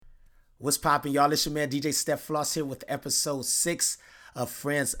What's poppin', y'all? It's your man DJ Steph Floss here with episode 6 of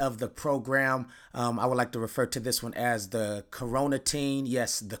Friends of the Program. I would like to refer to this one as the Corona Teen.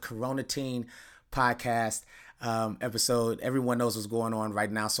 Yes, the Corona Teen podcast episode. Everyone knows what's going on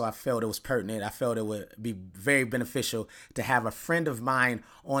right now, so I felt it was pertinent. I felt it would be very beneficial to have a friend of mine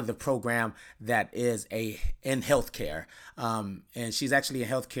on the program that is in healthcare. And she's actually in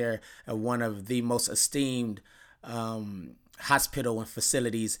healthcare at one of the most esteemed hospital and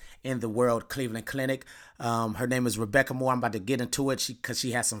facilities in the world, Cleveland Clinic. Her name is Rebekah Moore. I'm about to get into it because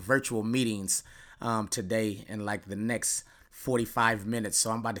she has some virtual meetings today in like the next 45 minutes.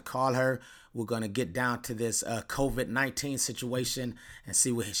 So I'm about to call her. We're going to get down to this COVID-19 situation and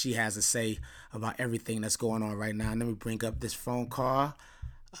see what she has to say about everything that's going on right now. Let me bring up this phone call.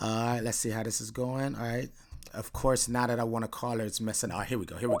 All right, let's see how this is going. All right. Of course, now that I want to call her, it's messing. All right, here we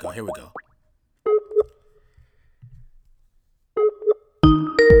go.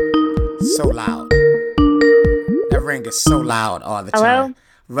 So loud. That ring is so loud all the time. Hello?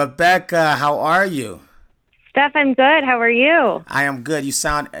 Rebekah, how are you? Steph, I'm good. How are you? I am good. You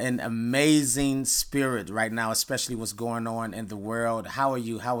sound an amazing spirit right now, especially what's going on in the world. How are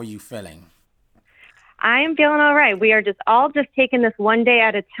you? How are you feeling? I am feeling all right. We are just taking this one day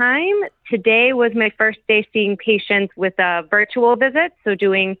at a time. Today was my first day seeing patients with a virtual visit, so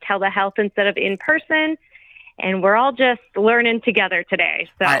doing telehealth instead of in person. And we're all just learning together today.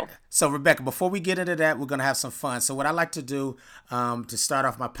 So, all right. So Rebekah, before we get into that, we're going to have some fun. So what I like to do to start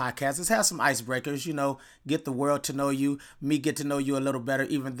off my podcast is have some icebreakers, get the world to know you, me get to know you a little better,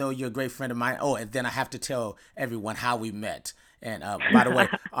 even though you're a great friend of mine. Oh, and then I have to tell everyone how we met. And by the way,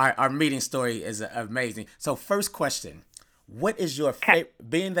 our meeting story is amazing. So first question, what is your favorite,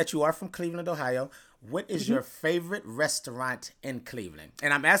 being that you are from Cleveland, Ohio, what is your favorite restaurant in Cleveland?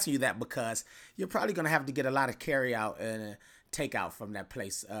 And I'm asking you that because you're probably going to have to get a lot of carry out and takeout from that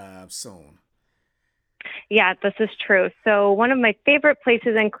place soon. Yeah, this is true. So one of my favorite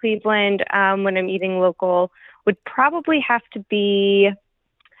places in Cleveland when I'm eating local would probably have to be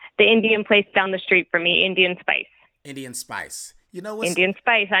the Indian place down the street from me, Indian Spice. Indian Spice. You know what? Indian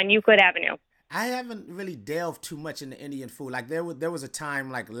Spice on Euclid Avenue. I haven't really delved too much into Indian food. Like there was a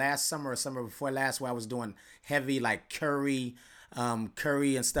time like last summer or summer before last where I was doing heavy like curry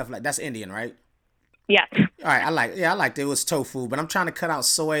and stuff like that's Indian, right? Yes. All right, I liked it. It was tofu, but I'm trying to cut out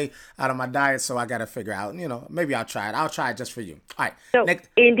soy out of my diet, so I got to figure out, maybe I'll try it. I'll try it just for you. All right. So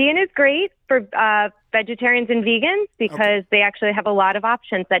Indian is great for vegetarians and vegans because they actually have a lot of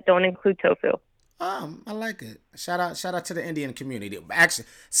options that don't include tofu. I like it. Shout out to the Indian community. Actually,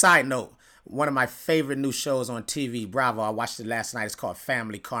 side note, one of my favorite new shows on TV, Bravo, I watched it last night. It's called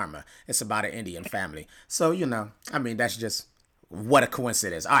Family Karma. It's about an Indian family. So, that's just what a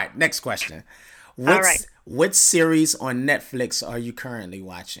coincidence. All right, next question. What series on Netflix are you currently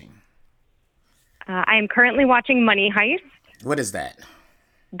watching? I am currently watching Money Heist. What is that?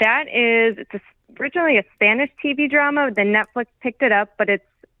 It's originally a Spanish TV drama. Then Netflix picked it up, but it's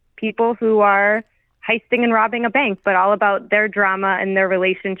people who are heisting and robbing a bank, but all about their drama and their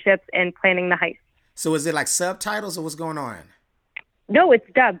relationships and planning the heist. So is it like subtitles or what's going on? No, it's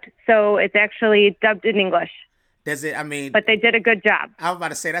dubbed. So it's actually dubbed in English. Does it? But they did a good job. I was about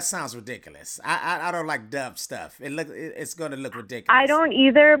to say that sounds ridiculous. I don't like dubbed stuff. It's going to look ridiculous. I don't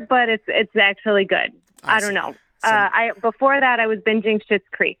either, but it's actually good. I don't know. Before that I was binging Schitt's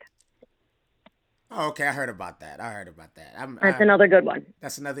Creek. Oh, okay, I heard about that. That's another good one.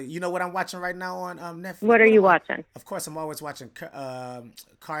 That's another. You know what I'm watching right now on Netflix? What are you watching? Of course, I'm always watching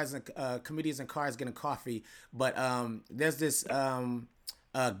Cars and Comedians and Cars Getting Coffee. But there's this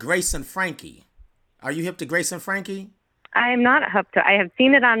Grace and Frankie. Are you hip to Grace and Frankie? I am not hip to. I have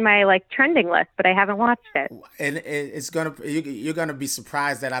seen it on my trending list, but I haven't watched it. And you're gonna be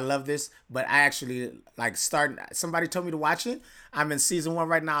surprised that I love this, but I actually somebody told me to watch it. I'm in season 1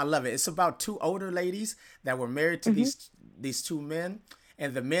 right now. I love it. It's about two older ladies that were married to these two men,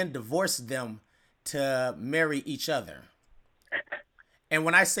 and the men divorced them to marry each other. And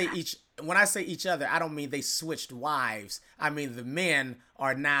when I say each other, I don't mean they switched wives. I mean the men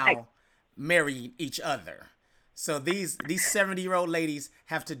are now marrying each other. So these 70-year-old ladies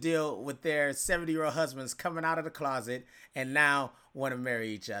have to deal with their 70-year-old husbands coming out of the closet and now want to marry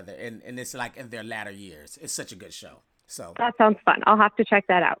each other. And it's like in their latter years. It's such a good show. So that sounds fun. I'll have to check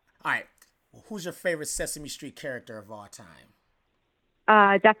that out. All right. Who's your favorite Sesame Street character of all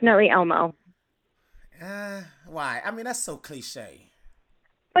time? Definitely Elmo. Why? That's so cliche.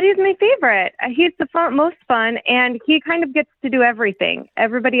 But he's my favorite. He's the most fun, and he kind of gets to do everything.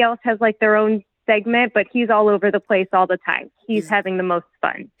 Everybody else has their own segment, but he's all over the place all the time. He's He's having the most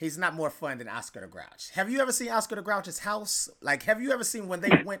fun. he's not more fun than Oscar the Grouch. Have you ever seen Oscar the Grouch's house? Like, have you ever seen when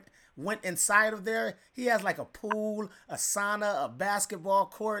they went inside of there? He has like a pool, a sauna, a basketball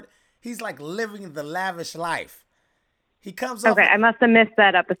court. He's like living the lavish life. He comes off. Okay, I must have missed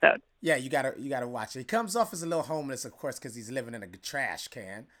that episode. Yeah, you gotta watch it. He comes off as a little homeless, of course, because he's living in a trash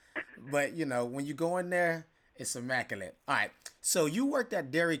can. But when you go in there, it's immaculate. All right, so you worked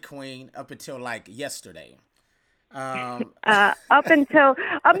at Dairy Queen up until like yesterday. Up until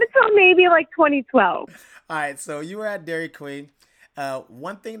maybe like 2012. All right, so you were at Dairy Queen.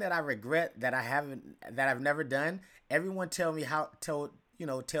 One thing that I regret that I've never done. Everyone tells me how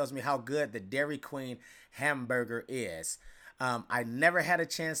good the Dairy Queen hamburger is. I never had a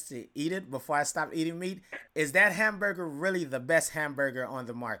chance to eat it before I stopped eating meat. Is that hamburger really the best hamburger on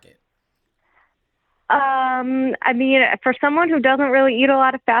the market? I mean, for someone who doesn't really eat a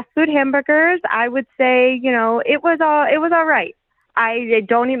lot of fast food hamburgers, I would say, it was all right. I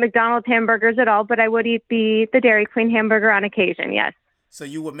don't eat McDonald's hamburgers at all, but I would eat the Dairy Queen hamburger on occasion. Yes. So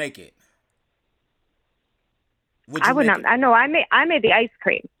you would make it? I would not. I know. I made the ice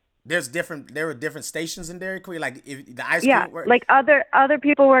cream. There were different stations in Dairy Queen. Like if the ice Yeah, cream worked, like other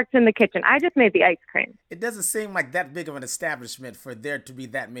people worked in the kitchen. I just made the ice cream. it doesn't seem like that big of an establishment for there to be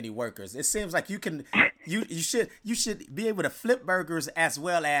that many workers. It seems like you should be able to flip burgers as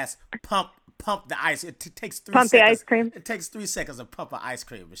well as pump the ice. It takes 3 Pump seconds. the ice cream. It takes 3 seconds to pump an ice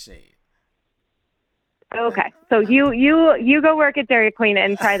cream machine. Okay, so you go work at Dairy Queen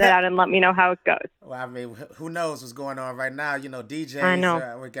and try that out and let me know how it goes. Well, I mean, who knows what's going on right now? DJs. I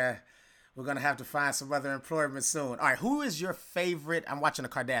know. We're gonna have to find some other employment soon. All right, who is your favorite? I'm watching the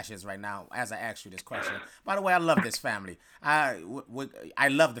Kardashians right now as I ask you this question. By the way, I love this family. I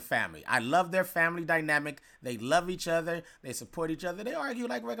love the family. I love their family dynamic. They love each other. They support each other. They argue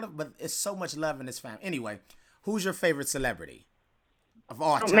like regular, but it's so much love in this family. Anyway, who's your favorite celebrity of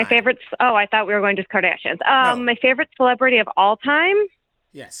all time? My favorite. Oh, I thought we were going just Kardashians. No. My favorite celebrity of all time.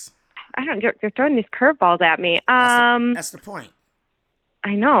 Yes. I don't. You're throwing these curveballs at me. That's the point.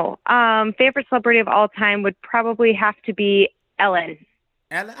 I know. Favorite celebrity of all time would probably have to be Ellen.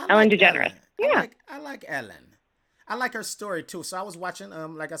 Ellen DeGeneres. Yeah. I like Ellen. I like her story too. So I was watching,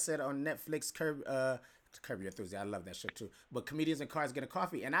 like I said, on Netflix, Curb Your Enthusiasm. I love that show too. But Comedians in Cars Getting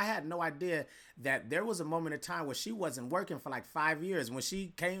Coffee, and I had no idea that there was a moment in time where she wasn't working for like 5 years. When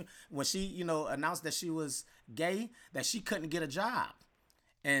she announced that she was gay, that she couldn't get a job,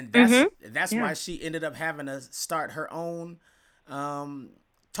 and that's why she ended up having to start her own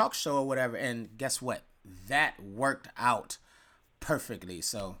talk show or whatever. And guess what? That worked out perfectly.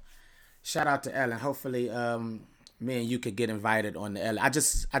 So shout out to Ellen. Hopefully me and you could get invited on the Ellen. I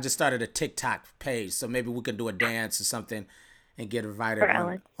just started a TikTok page, so maybe we could do a dance or something and get invited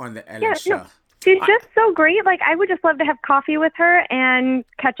on the Ellen show. No, she's just so great. Like, I would just love to have coffee with her and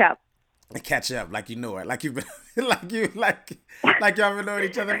catch up. Catch up like you know her, like you've been like y'all been knowing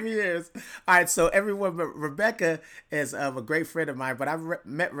each other for years. All right, so everyone, but Rebekah is a great friend of mine. But I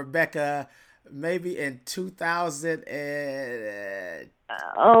met Rebekah maybe in 2011,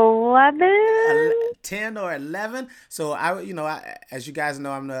 10 or 11. So I, as you guys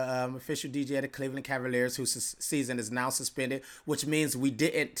know, I'm the official DJ of the Cleveland Cavaliers, whose season is now suspended, which means we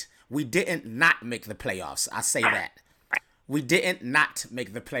didn't not make the playoffs. I say that. We didn't not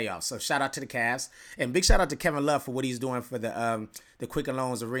make the playoffs. So shout out to the Cavs, and big shout out to Kevin Love for what he's doing for the Quicken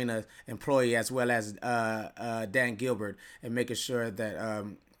Loans Arena employee, as well as Dan Gilbert, and making sure that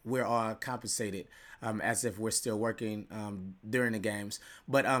we're all compensated as if we're still working during the games.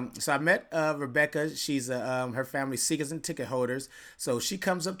 But so I met Rebekah. She's her family seekers and ticket holders. So she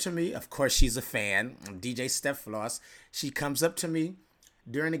comes up to me. Of course, she's a fan. DJ Steph Floss. She comes up to me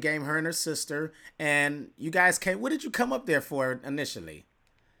during the game, her and her sister, and you guys came. What did you come up there for initially?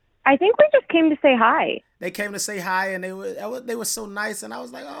 I think we just came to say hi. They came to say hi, and they were so nice, and I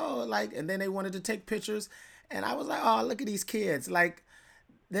was like, oh, like, and then they wanted to take pictures, and I was like, oh, look at these kids, like,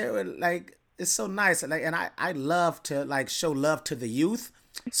 they were like, it's so nice, like, and I love to like show love to the youth,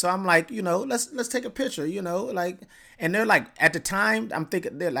 so I'm like, let's take a picture, like, and they're like, at the time, I'm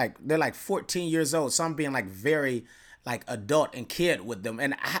thinking they're like 14 years old, so I'm being like very like adult and kid with them.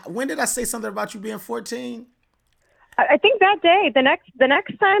 And when did I say something about you being 14? I think that day. The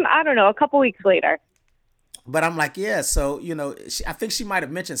next time, I don't know, a couple weeks later. But I'm like, yeah. So I think she might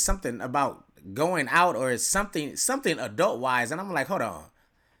have mentioned something about going out or something adult wise, and I'm like, hold on,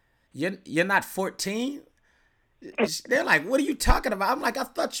 you're not 14? They're like, what are you talking about? I'm like, I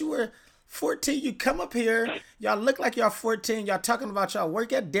thought you were 14. You come up here, y'all look like y'all 14. Y'all talking about y'all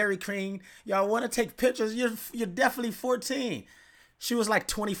work at Dairy Queen. Y'all want to take pictures. You're definitely 14. She was like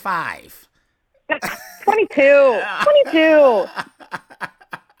 25. 22. 22.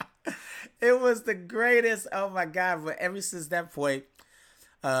 It was the greatest. Oh my God. But ever since that point,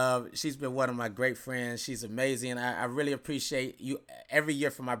 she's been one of my great friends. She's amazing. I really appreciate you. Every year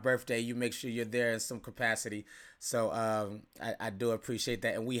for my birthday, you make sure you're there in some capacity. So I do appreciate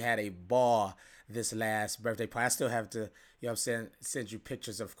that. And we had a ball this last birthday party. I still have to, I'm saying, send you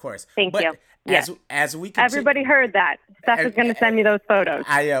pictures, of course. Thank But you. Yes. as we continue, Everybody heard that. Steph is going to send me those photos.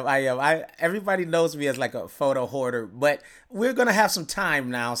 I am. Everybody knows me as like a photo hoarder, but we're gonna have some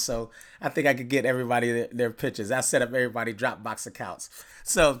time now, so I think I could get everybody their pictures. I set up everybody Dropbox accounts.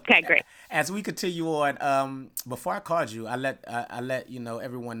 So Okay, great. as we continue on, before I called you, I let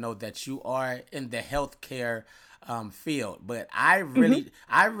everyone know that you are in the healthcare field, but I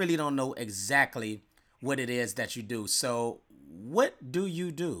really don't know exactly what it is that you do. So what do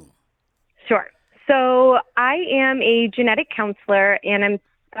you do? Sure. So I am a genetic counselor and I'm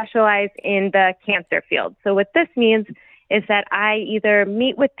specialized in the cancer field. So what this means is that I either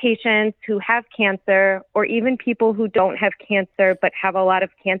meet with patients who have cancer or even people who don't have cancer but have a lot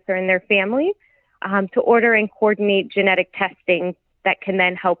of cancer in their family to order and coordinate genetic testing that can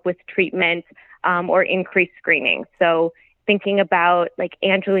then help with treatment or increase screening. So thinking about like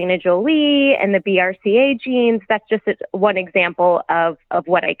Angelina Jolie and the BRCA genes, that's just one example of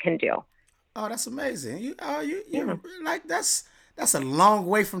what I can do. Oh, that's amazing. You're like that's a long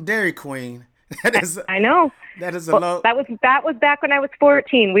way from Dairy Queen. That is I know. that is a Well, long. that was back when I was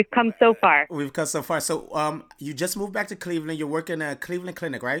 14. We've come so far. We've come so far. So you just moved back to Cleveland. You're working at a Cleveland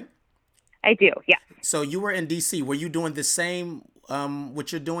clinic, right? I do. Yeah. So you were in DC. Were you doing the same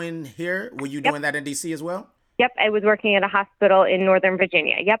what you're doing here? Were you doing that in DC as well? Yep. I was working at a hospital in Northern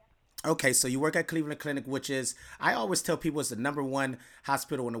Virginia. Yep. Okay, so you work at Cleveland Clinic, which is, I always tell people it's the number one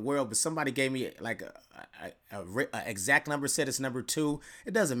hospital in the world, but somebody gave me like a exact number, said it's number two.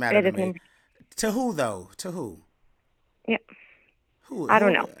 It doesn't matter to me. To who though? To who? Yeah. Who? I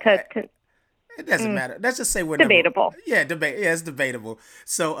don't know. It doesn't matter. Let's just say we're debatable. Yeah, Yeah, it's debatable.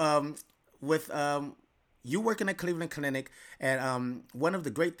 So with you working at Cleveland Clinic, and one of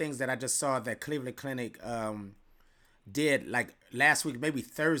the great things that I just saw that Cleveland Clinic did like last week, maybe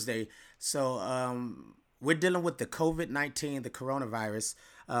Thursday. So we're dealing with the COVID-19, the coronavirus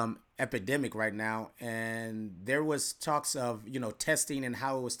epidemic right now, and there was talks of testing and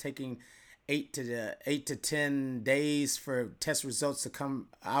how it was taking 8 to 10 days for test results to come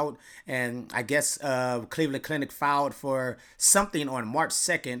out. And I guess Cleveland Clinic filed for something on March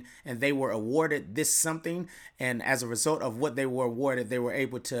 2nd, and they were awarded this something. And as a result of what they were awarded, they were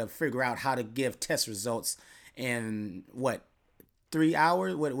able to figure out how to give test results in 3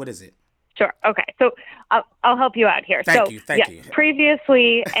 hours? What is it? Sure. Okay. So I'll help you out here. Thank you.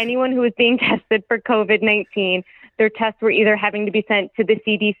 Previously, anyone who was being tested for COVID-19, their tests were either having to be sent to the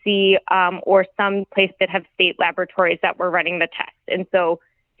CDC or some place that have state laboratories that were running the test. And so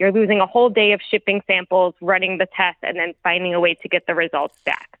you're losing a whole day of shipping samples, running the test, and then finding a way to get the results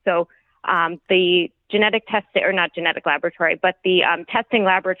back. So the genetic test, or not genetic laboratory, but the testing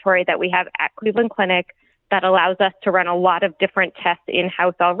laboratory that we have at Cleveland Clinic that allows us to run a lot of different tests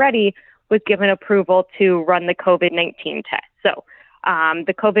in-house already was given approval to run the COVID-19 test. So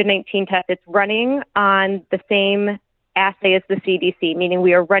the COVID-19 test, it's running on the same assay as the CDC, meaning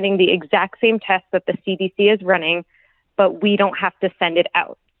we are running the exact same test that the CDC is running, but we don't have to send it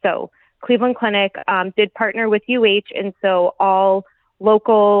out. So Cleveland Clinic did partner with UH, and so all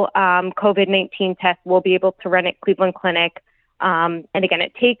local COVID-19 tests will be able to run at Cleveland Clinic. And again,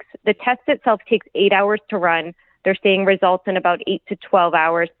 the test itself takes 8 hours to run. They're seeing results in about 8 to 12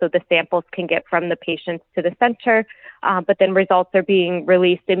 hours, so the samples can get from the patients to the center. But then results are being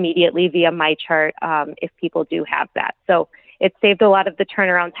released immediately via MyChart if people do have that. So it saved a lot of the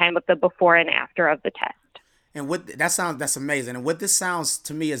turnaround time of the before and after of the test. And that's amazing. And what this sounds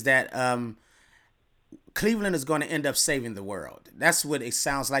to me is that Cleveland is going to end up saving the world. That's what it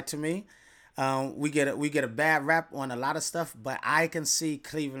sounds like to me. We get a bad rap on a lot of stuff, but I can see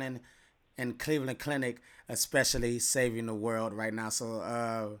Cleveland and Cleveland Clinic especially saving the world right now.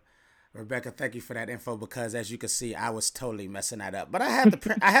 So Rebekah, thank you for that info, because as you can see, I was totally messing that up. But I had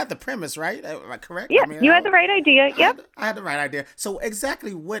the premise right, correct? Yeah, you had the right idea. Yep, I had the right idea. So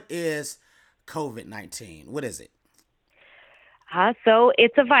exactly, what is COVID-19? What is it? So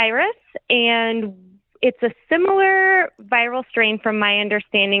it's a virus, and it's a similar viral strain, from my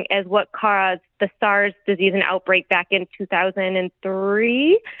understanding, as what caused the SARS disease and outbreak back in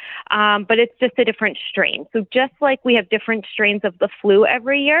 2003, but it's just a different strain. So just like we have different strains of the flu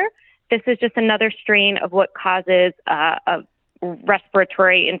every year, this is just another strain of what causes a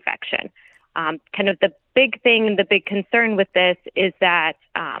respiratory infection. Kind of the big thing, the big concern with this is that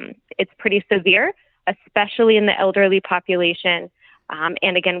it's pretty severe, especially in the elderly population.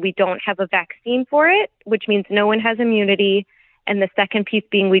 And again, we don't have a vaccine for it, which means no one has immunity. And the second piece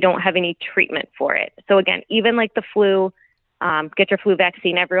being we don't have any treatment for it. So again, even like the flu, get your flu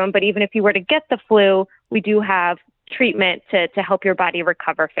vaccine, everyone. But even if you were to get the flu, we do have treatment to help your body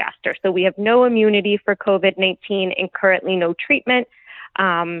recover faster. So we have no immunity for COVID-19 and currently no treatment.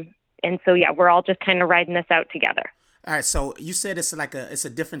 And so, yeah, we're all just kind of riding this out together. All right, so you said it's a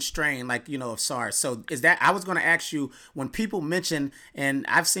different strain, like, of SARS. So is that, I was going to ask you, when people mention, and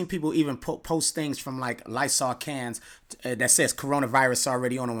I've seen people even post things from like Lysol cans that says coronavirus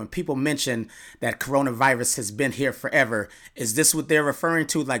already on them. When people mention that coronavirus has been here forever, is this what they're referring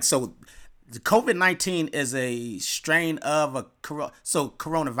to? Like, so the COVID-19 is a strain of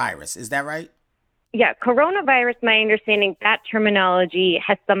coronavirus, is that right? Yeah, coronavirus, my understanding, that terminology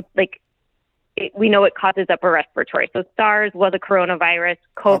has some, we know it causes upper respiratory. So SARS was a coronavirus.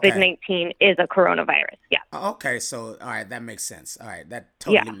 COVID-19 is a coronavirus. Yeah. Okay. So, all right. That makes sense. All right. That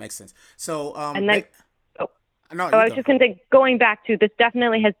totally makes sense. So, and then, I was just going to say, going back to this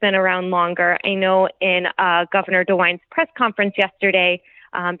definitely has been around longer. I know in Governor DeWine's press conference yesterday,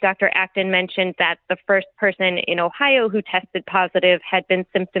 Dr. Acton mentioned that the first person in Ohio who tested positive had been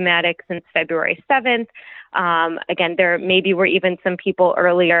symptomatic since February 7th. Again, there maybe were even some people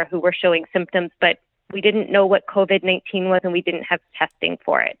earlier who were showing symptoms, but we didn't know what COVID-19 was and we didn't have testing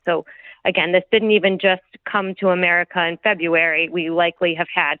for it. So again, this didn't even just come to America in February. We likely have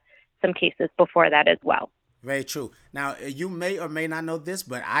had some cases before that as well. Very true. Now, you may or may not know this,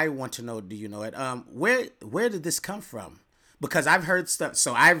 but I want to know, do you know it? Where did this come from? Because I've heard stuff.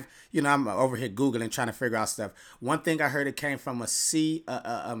 So I'm over here Googling, trying to figure out stuff. One thing I heard, it came from like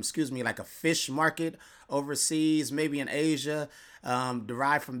a fish market overseas, maybe in Asia,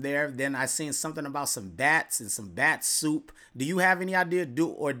 derived from there. Then I seen something about some bats and some bat soup. Do you have any idea?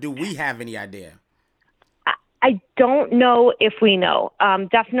 Do we have any idea? I don't know if we know.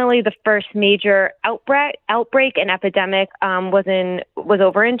 Definitely the first major outbreak and epidemic was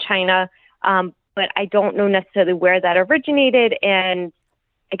over in China. But I don't know necessarily where that originated. And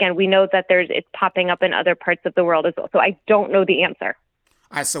again, we know that it's popping up in other parts of the world as well. So I don't know the answer.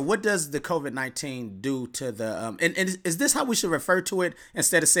 All right. So what does the COVID-19 do to the, and is this how we should refer to it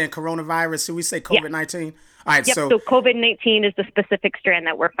instead of saying coronavirus? Should we say COVID-19? Yeah. All right. Yep, so COVID-19 is the specific strand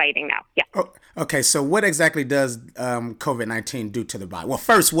that we're fighting now. Yeah. Oh, okay. So what exactly does COVID-19 do to the body? Well,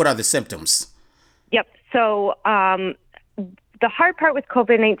 first, what are the symptoms? Yep. So, the hard part with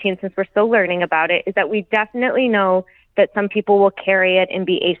COVID-19, since we're still learning about it, is that we definitely know that some people will carry it and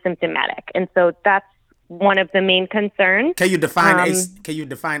be asymptomatic. And so that's one of the main concerns. Can you define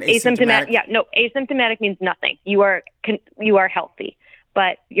asymptomatic? Yeah, no, asymptomatic means nothing. You are healthy,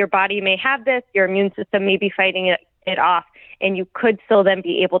 but your body may have this, your immune system may be fighting it off, and you could still then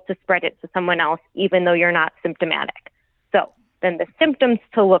be able to spread it to someone else, even though you're not symptomatic. So then the symptoms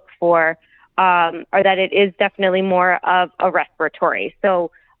to look for are that it is definitely more of a respiratory. So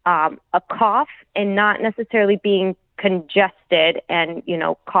a cough, and not necessarily being congested and,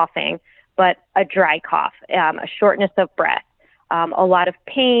 coughing, but a dry cough, a shortness of breath, a lot of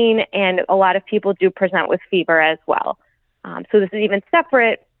pain, and a lot of people do present with fever as well. So this is even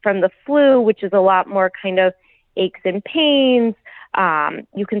separate from the flu, which is a lot more kind of aches and pains.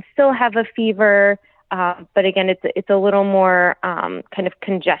 You can still have a fever, but again, it's a little more kind of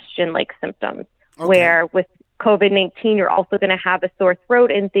congestion-like symptoms. Okay. Where with COVID-19, you're also going to have a sore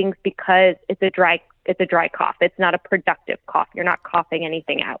throat and things because it's a dry cough. It's not a productive cough. You're not coughing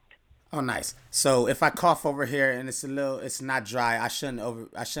anything out. Oh, nice. So if I cough over here and it's not dry, I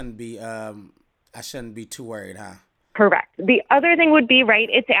shouldn't be too worried, huh? Correct. The other thing would be, right,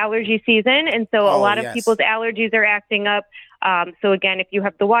 it's allergy season, and so a lot of people's allergies are acting up. So again, if you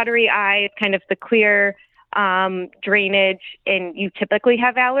have the watery eye, kind of the clear drainage, and you typically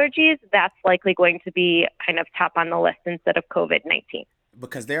have allergies, that's likely going to be kind of top on the list instead of COVID-19.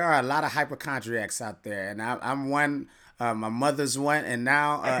 Because there are a lot of hypochondriacs out there, and I'm one. My mother's one, and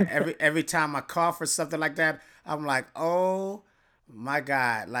now every time I cough or something like that, I'm like, oh my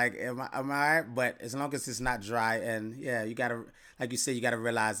God, like am I all right? But as long as it's not dry, and yeah, you gotta, like you said, you gotta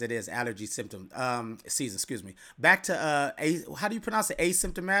realize it is allergy season. Excuse me. Back to how do you pronounce it?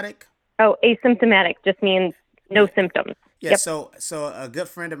 Asymptomatic? Oh, asymptomatic just means no symptoms. Yeah. Yep. So a good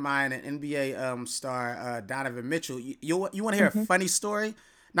friend of mine, an NBA star, Donovan Mitchell. You want to hear a funny story?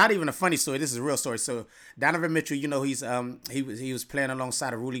 Not even a funny story. This is a real story. So Donovan Mitchell, he's he was playing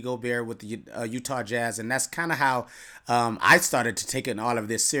alongside of Rudy Gobert with the Utah Jazz, and that's kind of how I started to take all of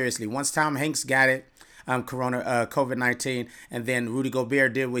this seriously. Once Tom Hanks got it, COVID-19, and then Rudy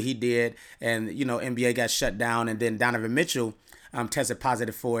Gobert did what he did, and NBA got shut down, and then Donovan Mitchell tested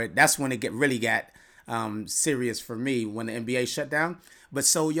positive for it. That's when it really got serious for me, when the NBA shut down. But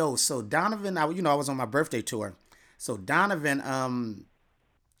so Donovan, I was on my birthday tour. So Donovan,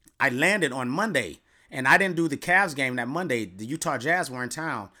 I landed on Monday, and I didn't do the Cavs game that Monday. The Utah Jazz were in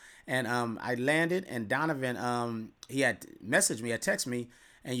town, and I landed, and Donovan, he had messaged me, had texted me,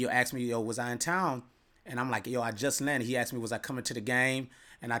 and you asked me, was I in town? And I'm like, I just landed. He asked me, was I coming to the game?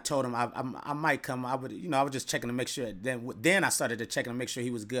 And I told him I might come. I was just checking to make sure. Then I started to check to make sure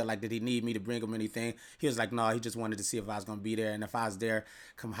he was good. Like, did he need me to bring him anything? He was like, no, he just wanted to see if I was gonna be there, and if I was there,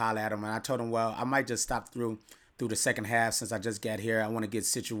 come holler at him. And I told him, well, I might just stop through the second half since I just got here. I want to get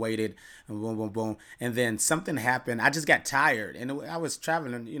situated, and boom, boom, boom. And then something happened. I just got tired, and I was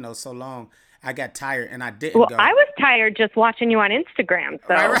traveling, so long. I got tired, and I didn't go. I was tired just watching you on Instagram.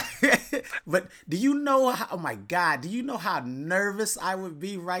 So. Right. But do you know how, oh my God, do you know how nervous I would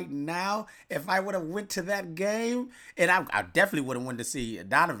be right now if I would have went to that game? And I definitely would have went to see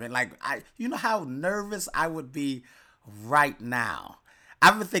Donovan. Like, you know how nervous I would be right now.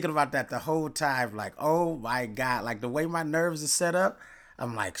 I've been thinking about that the whole time. Like, oh my God, like the way my nerves are set up,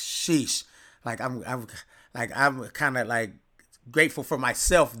 I'm like, sheesh. Like I'm kind of like grateful for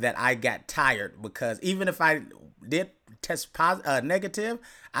myself that I got tired, because even if I did test negative,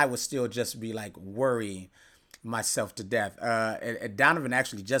 I would still just be like worrying myself to death. And Donovan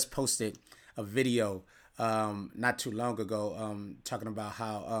actually just posted a video not too long ago talking about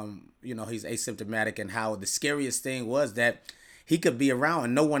how he's asymptomatic, and how the scariest thing was that he could be around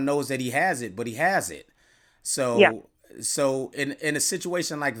and no one knows that he has it, but he has it. So yeah. So in a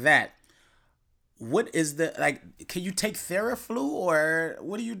situation like that, what is the, like, can you take Theraflu, or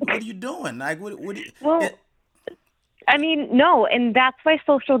what are you doing? Like, what do you, well, I mean, no, and that's why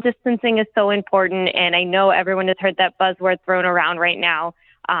social distancing is so important. And I know everyone has heard that buzzword thrown around right now.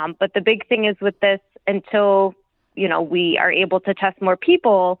 But the big thing is with this, until, we are able to test more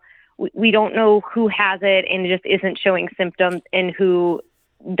people, we don't know who has it and just isn't showing symptoms, and who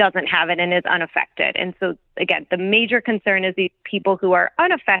doesn't have it and is unaffected. And so, again, the major concern is these people who are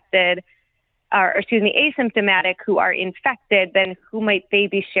unaffected, asymptomatic, who are infected, then who might they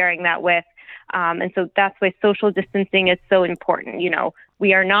be sharing that with? And so that's why social distancing is so important.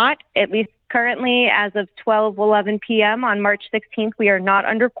 We are not, at least currently as of 12:11 p.m. on March 16th, we are not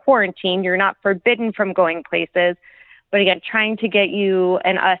under quarantine. You're not forbidden from going places. But again, trying to get you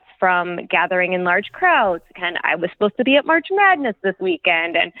and us from gathering in large crowds. And I was supposed to be at March Madness this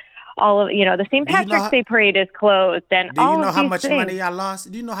weekend, and all of, the St. Patrick's Day parade is closed, and do you all know of how these much things. money I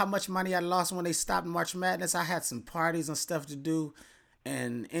lost? Do you know how much money I lost when they stopped March Madness? I had some parties and stuff to do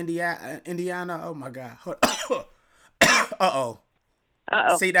in Indiana. Oh my God. Uh-oh.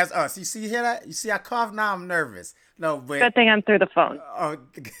 See, that's us. You see, hear that? You see, I cough now. I'm nervous. No, but Good thing I'm through the phone. Oh,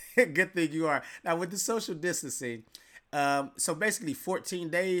 good thing you are. Now with the social distancing, so basically 14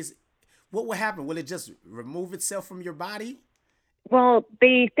 days. What will happen? Will it just remove itself from your body? Well,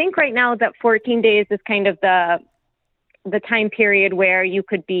 they think right now that 14 days is kind of the time period where you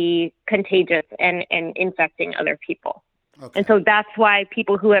could be contagious and infecting other people. Okay. And so that's why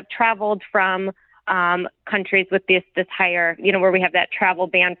people who have traveled from countries with this higher, where we have that travel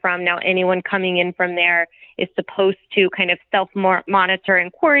ban from, now anyone coming in from there is supposed to kind of self-monitor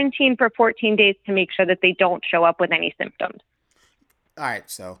and quarantine for 14 days to make sure that they don't show up with any symptoms. All right,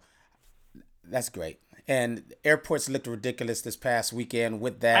 so that's great. And airports looked ridiculous this past weekend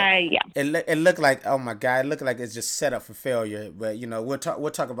with that. Yeah. It looked like, oh my God, it looked like it's just set up for failure. But we'll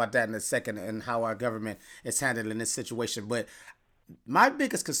talk about that in a second, and how our government is handling this situation. But my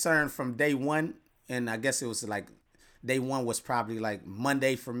biggest concern from day one, and I guess it was like day one was probably like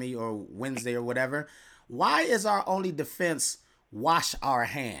Monday for me, or Wednesday or whatever. Why is our only defense wash our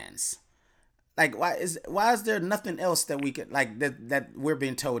hands? Like, why is there nothing else that we could, like, that we're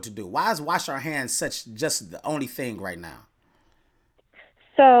being told to do? Why is wash our hands just the only thing right now?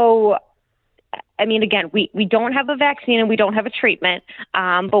 So, I mean, again, we don't have a vaccine and we don't have a treatment,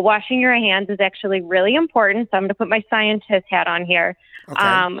 but washing your hands is actually really important. So I'm going to put my scientist hat on here.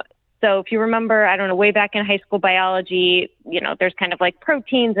 Okay. So if you remember, I don't know, way back in high school biology, there's kind of like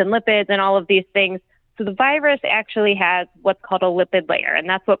proteins and lipids and all of these things. So the virus actually has what's called a lipid layer, and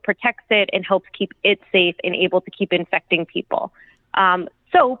that's what protects it and helps keep it safe and able to keep infecting people.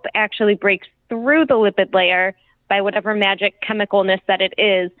 Soap actually breaks through the lipid layer by whatever magic chemicalness that it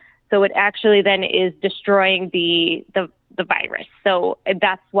is. So it actually then is destroying the virus. So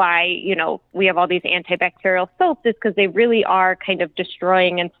that's why, we have all these antibacterial soaps, is because they really are kind of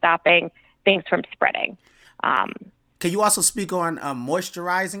destroying and stopping things from spreading. Can you also speak on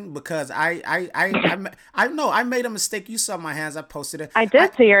moisturizing? Because I know I made a mistake. You saw my hands. I posted it. I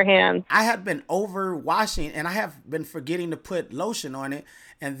did see your hands. I had been over washing and I have been forgetting to put lotion on it.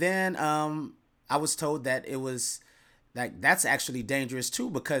 And then I was told that it was like that's actually dangerous too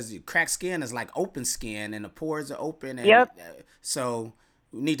because cracked skin is like open skin and the pores are open and Yep. so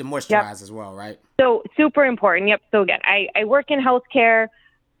we need to Yep. moisturize as well, right? So super important. Yep. So again, I work in healthcare.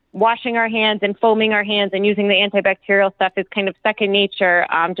 Washing our hands and foaming our hands and using the antibacterial stuff is kind of second nature,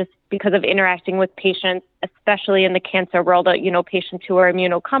 just because of interacting with patients, especially in the cancer world, patients who are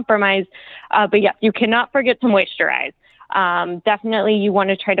immunocompromised. But yes, you cannot forget to moisturize. Definitely you want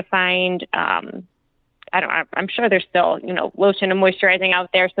to try to find, I'm sure there's still, lotion and moisturizing out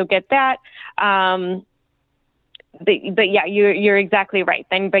there. So get that. But yeah, you're exactly right.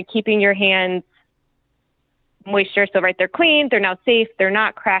 Then by keeping your hands moisture, so right, they're clean, they're now safe, they're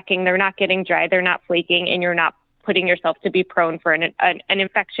not cracking, they're not getting dry, they're not flaking, and you're not putting yourself to be prone for an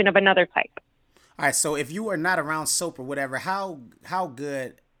infection of another type. All right, so if you are not around soap or whatever, how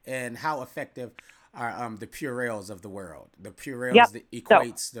good and how effective are the Purells of the world? The Yep. Purells, the So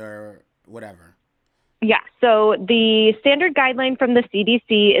equates, the whatever. yeah, so the standard guideline from the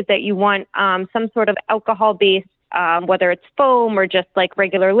CDC is that you want some sort of alcohol-based, whether it's foam or just like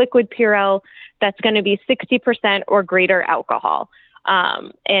regular liquid Purell, that's going to be 60% or greater alcohol.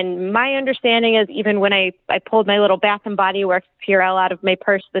 And my understanding is even when I pulled my little Bath and Body Works Purell out of my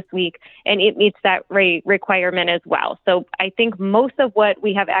purse this week, and it meets that requirement as well. So I think most of what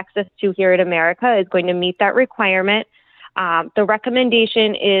we have access to here in America is going to meet that requirement. The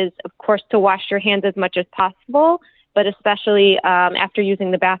recommendation is, of course, to wash your hands as much as possible, but especially after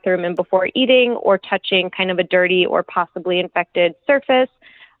using the bathroom and before eating or touching kind of a dirty or possibly infected surface.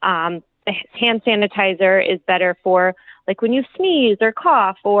 Hand sanitizer is better for like when you sneeze or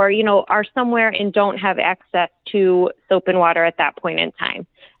cough or, are somewhere and don't have access to soap and water at that point in time.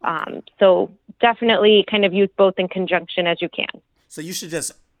 So definitely kind of use both in conjunction as you can. So you should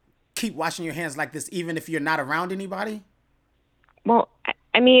just keep washing your hands like this, even if you're not around anybody. Well,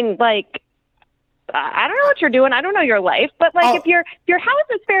 I mean, like, I don't know what you're doing. I don't know your life, but like Oh, if your house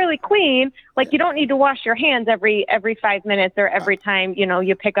is fairly clean, like you don't need to wash your hands every 5 minutes or every time,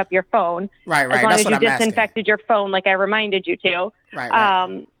 you pick up your phone. right, As right. long That's as what you I'm asking. disinfected your phone like I reminded you to. Right,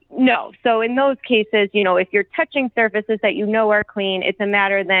 right. No. So in those cases, if you're touching surfaces that are clean, it's a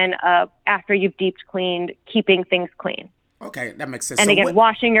matter then of after you've deep cleaned, keeping things clean. Okay, that makes sense. And So again, what?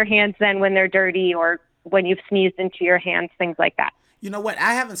 washing your hands then when they're dirty or when you've sneezed into your hands, things like that. You know what?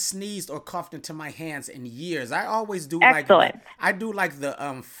 I haven't sneezed or coughed into my hands in years. I always do like Excellent.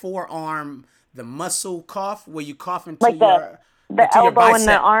 the forearm, the muscle cough where you cough Like the into your elbow and the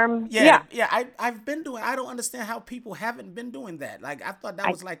bicep. arm. Yeah, Yeah. yeah. I've been doing. I don't understand how people haven't been doing that. Like I thought that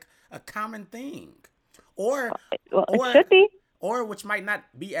I was like a common thing, or Well, it or should be. or which might not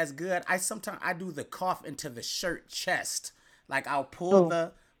be as good. I do the cough into the shirt chest. Like I'll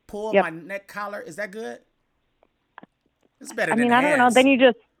Oh, pull yep. my neck collar. Is that good? It's better I than mean, the I don't know. Then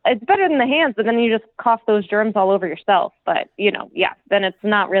hands. it's better than the hands, but then you just cough those germs all over yourself. But, yeah, then it's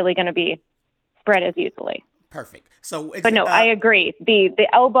not really going to be spread as easily. Perfect. So, But no, I agree. The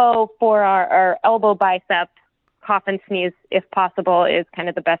elbow for our elbow bicep, cough and sneeze, if possible, is kind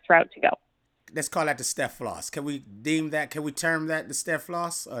of the best route to go. let's call that the step floss. Can we deem that? Can we term that the step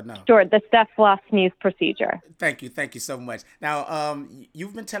floss or no? Sure, the Steph Floss sneeze procedure. Thank you so much. Now,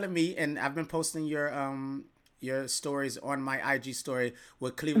 you've been telling me, and I've been posting your stories on my IG story.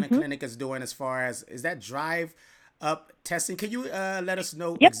 What Cleveland Hmm. Clinic is doing as far as is that drive up testing? Can you let us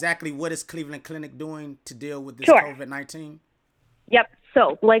know Yep, exactly what is Cleveland Clinic doing to deal with this sure. COVID-19? Yep.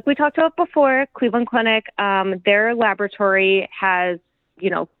 So, like we talked about before, Cleveland Clinic, their laboratory has,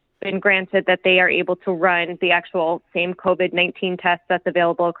 been granted that they are able to run the actual same COVID-19 test that's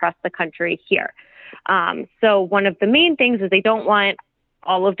available across the country here. So, one of the main things is they don't want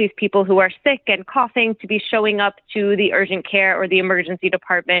all of these people who are sick and coughing to be showing up to the urgent care or the emergency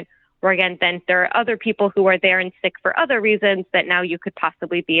department, where again, then there are other people who are there and sick for other reasons that now you could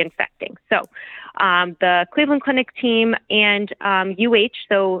possibly be infecting. So the Cleveland Clinic team and UH,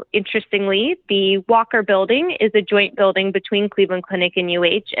 so interestingly, the Walker building is a joint building between Cleveland Clinic and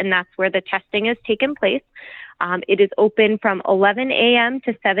UH, and that's where the testing has taken place. It is open from 11 a.m.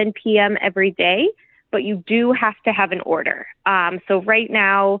 to 7 p.m. every day, but you do have to have an order. So right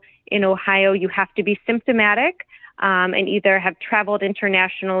now in Ohio, you have to be symptomatic and either have traveled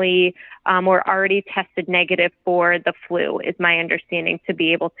internationally or already tested negative for the flu, is my understanding, to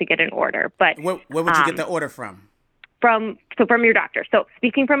be able to get an order. But Where would you get the order from? from your doctor. So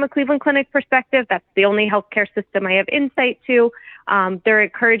speaking from a Cleveland Clinic perspective, that's the only healthcare system I have insight to. They're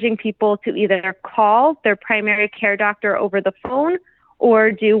encouraging people to either call their primary care doctor over the phone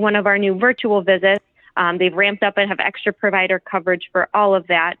or do one of our new virtual visits. They've ramped up and have extra provider coverage for all of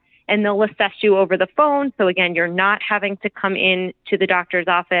that, and they'll assess you over the phone. So again, you're not having to come in to the doctor's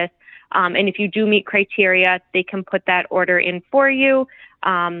office. And if you do meet criteria, they can put that order in for you,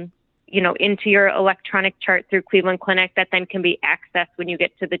 into your electronic chart through Cleveland Clinic that then can be accessed when you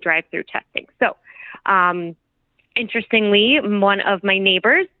get to the drive-through testing. So, interestingly, one of my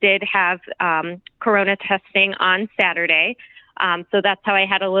neighbors did have corona testing on Saturday. So that's how I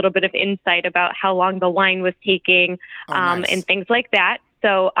had a little bit of insight about how long the line was taking Nice. and things like that.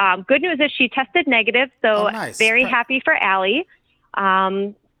 So good news is she tested negative. So nice. Very happy for Allie.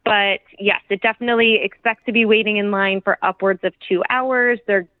 But yes, it definitely expects to be waiting in line for upwards of 2 hours.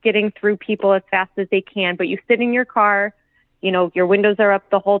 They're getting through people as fast as they can, but you sit in your car, your windows are up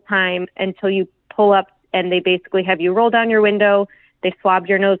the whole time until you pull up, and they basically have you roll down your window. They swab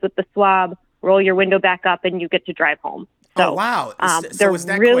your nose with the swab, roll your window back up, and you get to drive home. So, wow. They're it's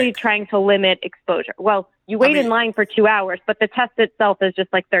that really quick? trying to limit exposure. Well, you wait in line for 2 hours, but the test itself is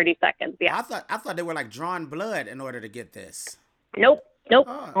just like 30 seconds. Yeah. I thought they were like drawing blood in order to get this. Nope.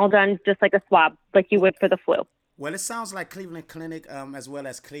 All done just like a swab, like you would for the flu. Well, it sounds like Cleveland Clinic, as well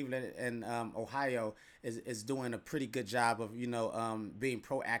as Cleveland and Ohio, is doing a pretty good job of being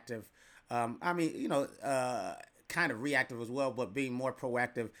proactive. Kind of reactive as well, but being more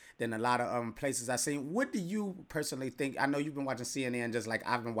proactive than a lot of places I've seen. What do you personally think? I know you've been watching CNN just like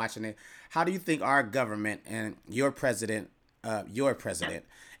I've been watching it. How do you think our government and your president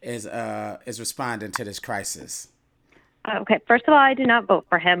is responding to this crisis? Okay, first of all, I did not vote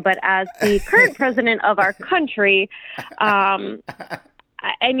for him, but as the current president of our country, I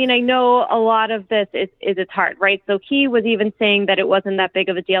know a lot of this is it's hard, right? So he was even saying that it wasn't that big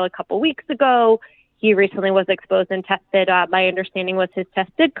of a deal a couple weeks ago. He recently was exposed and tested. My understanding was his test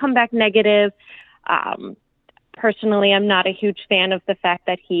did come back negative. Personally, I'm not a huge fan of the fact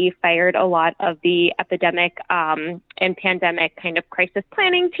that he fired a lot of the epidemic and pandemic kind of crisis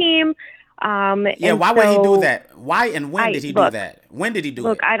planning team. Why would he do that? Why and when did he do that? When did he do it?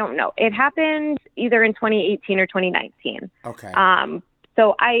 Look, I don't know. It happened either in 2018 or 2019. Okay.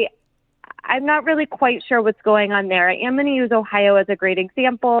 So I'm not really quite sure what's going on there. I am going to use Ohio as a great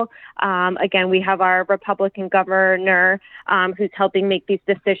example. Again, we have our Republican governor who's helping make these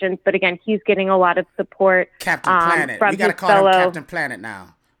decisions. But again, he's getting a lot of support. Captain Planet. From we got to call him Captain Planet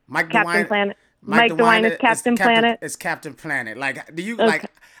now. Mike DeWine is Captain Planet. It's Captain Planet. Like, do you okay. like?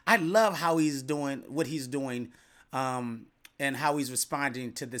 I love how he's doing what he's doing, and how he's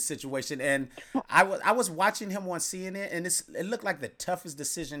responding to this situation. And I was watching him on CNN, and it looked like the toughest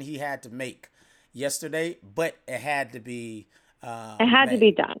decision he had to make yesterday, but it had to be. To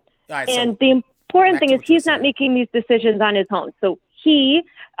be done. Right, and the important thing is he's not making these decisions on his own. So he,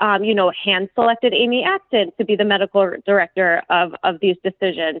 hand selected Amy Acton to be the medical director of these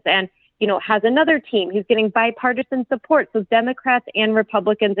decisions, and has another team. He's getting bipartisan support. So Democrats and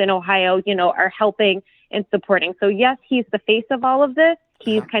Republicans in Ohio, are helping and supporting. So yes, he's the face of all of this.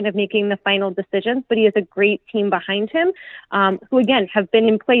 He's kind of making the final decisions, but he has a great team behind him, who again have been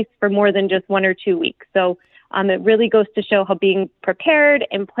in place for more than just 1 or 2 weeks. So it really goes to show how being prepared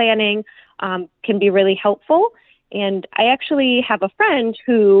and planning can be really helpful. And I actually have a friend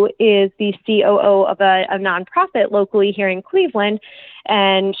who is the COO of a nonprofit locally here in Cleveland.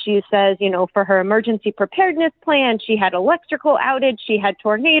 And she says, for her emergency preparedness plan, she had electrical outage, she had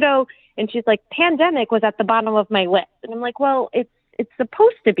tornado, and she's like, pandemic was at the bottom of my list. And I'm like, well, it's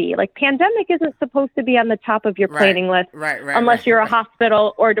supposed to be. Like, pandemic isn't supposed to be on the top of your planning list unless you're a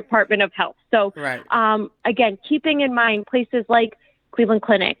hospital or Department of Health. So, again, keeping in mind places like Cleveland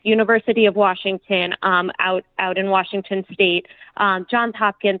Clinic, University of Washington, out in Washington State, Johns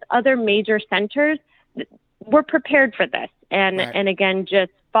Hopkins, other major centers, we're prepared for this. And again,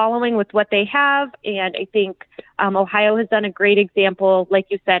 just following with what they have. And I think Ohio has done a great example, like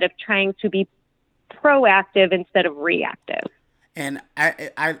you said, of trying to be proactive instead of reactive. And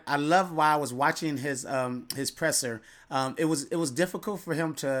I love while I was watching his presser. It was difficult for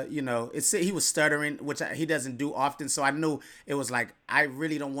him to, he was stuttering, which he doesn't do often. So I knew it was like, I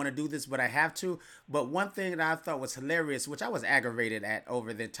really don't want to do this, but I have to. But one thing that I thought was hilarious, which I was aggravated at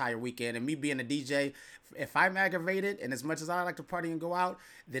over the entire weekend, and me being a DJ, if I'm aggravated, and as much as I like to party and go out,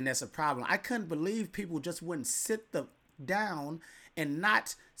 then that's a problem. I couldn't believe people just wouldn't sit down and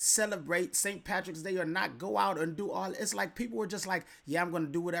not celebrate St. Patrick's Day or not go out and do all. It's like people were just like, yeah, I'm going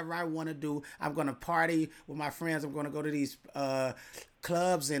to do whatever I want to do. I'm going to party with my friends. I'm going to go to these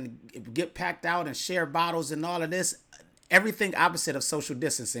clubs and get packed out and share bottles and all of this. Everything opposite of social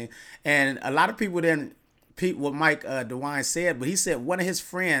distancing. And a lot of people didn't repeat what Mike DeWine said, but he said one of his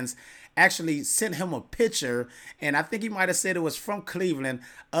friends actually sent him a picture, and I think he might have said it was from Cleveland,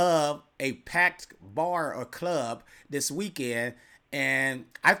 of a packed bar or club this weekend. And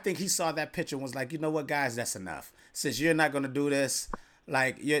I think he saw that picture and was like, you know what, guys, that's enough. Since you're not going to do this,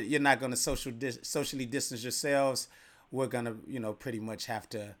 like you're not going to socially distance yourselves, we're going to, pretty much have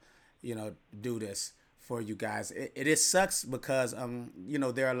to, do this for you guys. It is sucks because,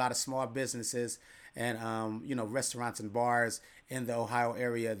 there are a lot of small businesses and, restaurants and bars in the Ohio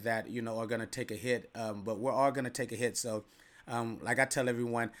area that, are going to take a hit. But we're all going to take a hit. So, like I tell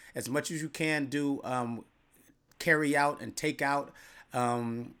everyone, as much as you can do, carry out and take out,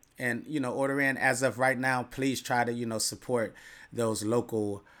 and, order in. As of right now, please try to, support those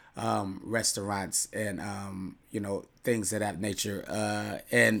local restaurants and, things of that nature.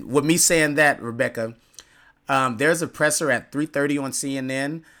 And with me saying that, Rebekah, there's a presser at 3:30 on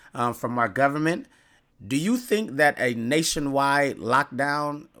CNN from our government. Do you think that a nationwide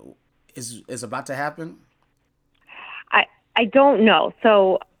lockdown is about to happen? I don't know.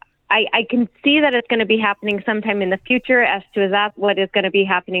 So I can see that it's going to be happening sometime in the future. As to is that what is going to be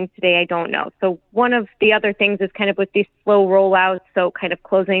happening today, I don't know. So one of the other things is kind of with these slow rollouts, so kind of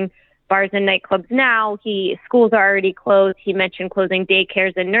closing bars and nightclubs now. Schools are already closed. He mentioned closing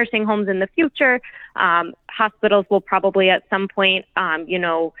daycares and nursing homes in the future. Hospitals will probably at some point,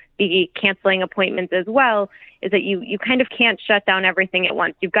 be canceling appointments as well. Is that you kind of can't shut down everything at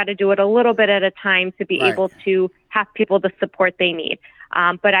once. You've got to do it a little bit at a time to be Right. able to have people the support they need.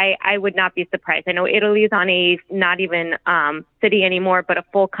 But I would not be surprised. I know Italy's on a not even city anymore, but a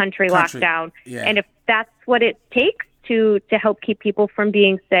full country lockdown. Yeah. And if that's what it takes to help keep people from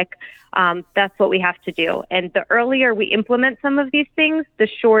being sick, that's what we have to do. And the earlier we implement some of these things, the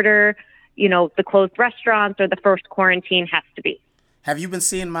shorter, the closed restaurants or the first quarantine has to be. Have you been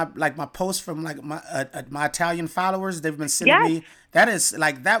seeing my posts from my Italian followers? They've been sending Yes. me. That is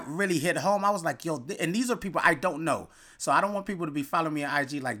that really hit home. I was like, yo, and these are people I don't know. So I don't want people to be following me on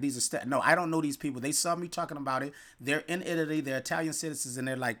IG like these are no, I don't know these people. They saw me talking about it. They're in Italy. They're Italian citizens, and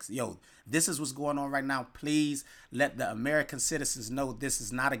they're like, yo, this is what's going on right now. Please let the American citizens know this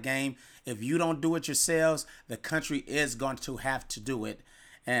is not a game. If you don't do it yourselves, the country is going to have to do it.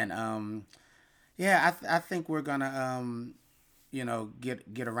 And I think we're gonna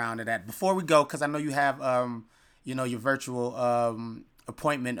get around to that. Before we go, because I know you have your virtual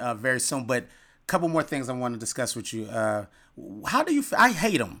appointment very soon, but a couple more things I want to discuss with you. How do you feel? I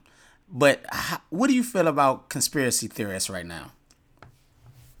hate them, but what do you feel about conspiracy theorists right now?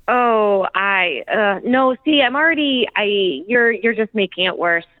 Oh, no, see, you're just making it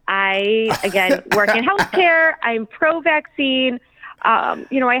worse. I, again, work in healthcare. I'm pro-vaccine.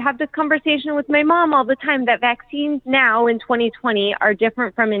 I have this conversation with my mom all the time that vaccines now in 2020 are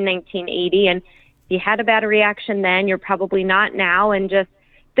different from in 1980. And if you had a bad reaction then, you're probably not now. And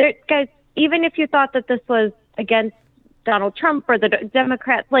guys, even if you thought that this was against Donald Trump or the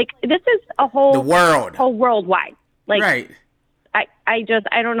Democrats, this is The world. whole worldwide. Right. I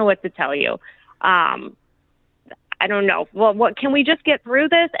don't know what to tell you. I don't know. Well, what can we just get through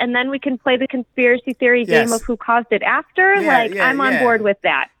this and then we can play the conspiracy theory game of who caused it after? I'm on board with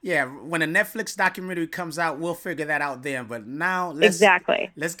that. Yeah, when a Netflix documentary comes out, we'll figure that out then. But now let's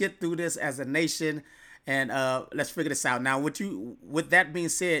get through this as a nation and let's figure this out. Now, with that being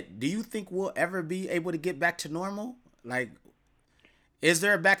said, do you think we'll ever be able to get back to normal? Is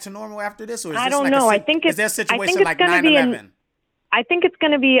there a back to normal after this, or is I don't know. is there a situation like 9/11? I think it's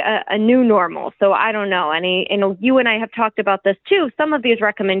going to be a new normal. So I don't know. And you and I have talked about this too. Some of these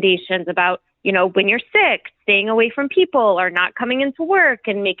recommendations about, when you're sick, staying away from people or not coming into work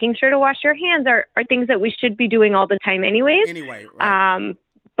and making sure to wash your hands are things that we should be doing all the time anyways. Anyway, right.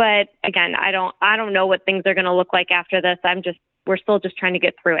 But again, I don't know what things are going to look like after this. We're still just trying to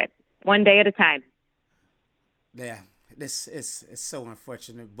get through it one day at a time. Yeah, this is so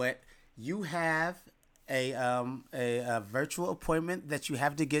unfortunate, but you have a virtual appointment that you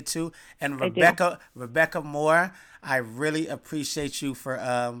have to get to. And Rebekah Moore, I really appreciate you for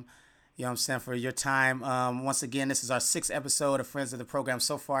for your time. Once again, this is our 6th episode of Friends of the Program.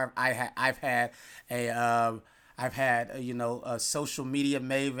 So far, I've had a social media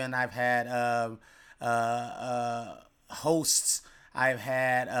maven. I've had hosts. I've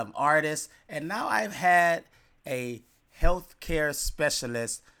had artists, and now I've had a healthcare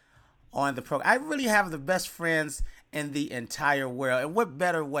specialist on the program. I really have the best friends in the entire world. And what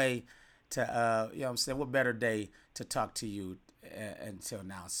better way to, what better day to talk to you until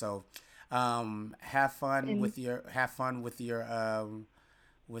now. So Have fun And with your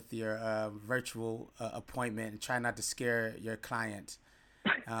virtual appointment, and try not to scare your client.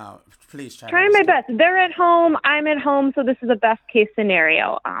 Uh, Please try not trying to my scare. best. They're at home. I'm at home. So this is a best case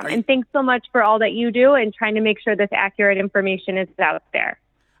scenario. Are you, And thanks so much for all that you do and trying to make sure this accurate information is out there.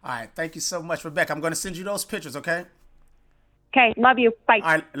 all right. Thank you so much, Rebecca. I'm going to send you those pictures. Okay. Okay. Love you. Bye.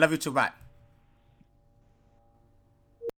 All right. Love you too. Bye.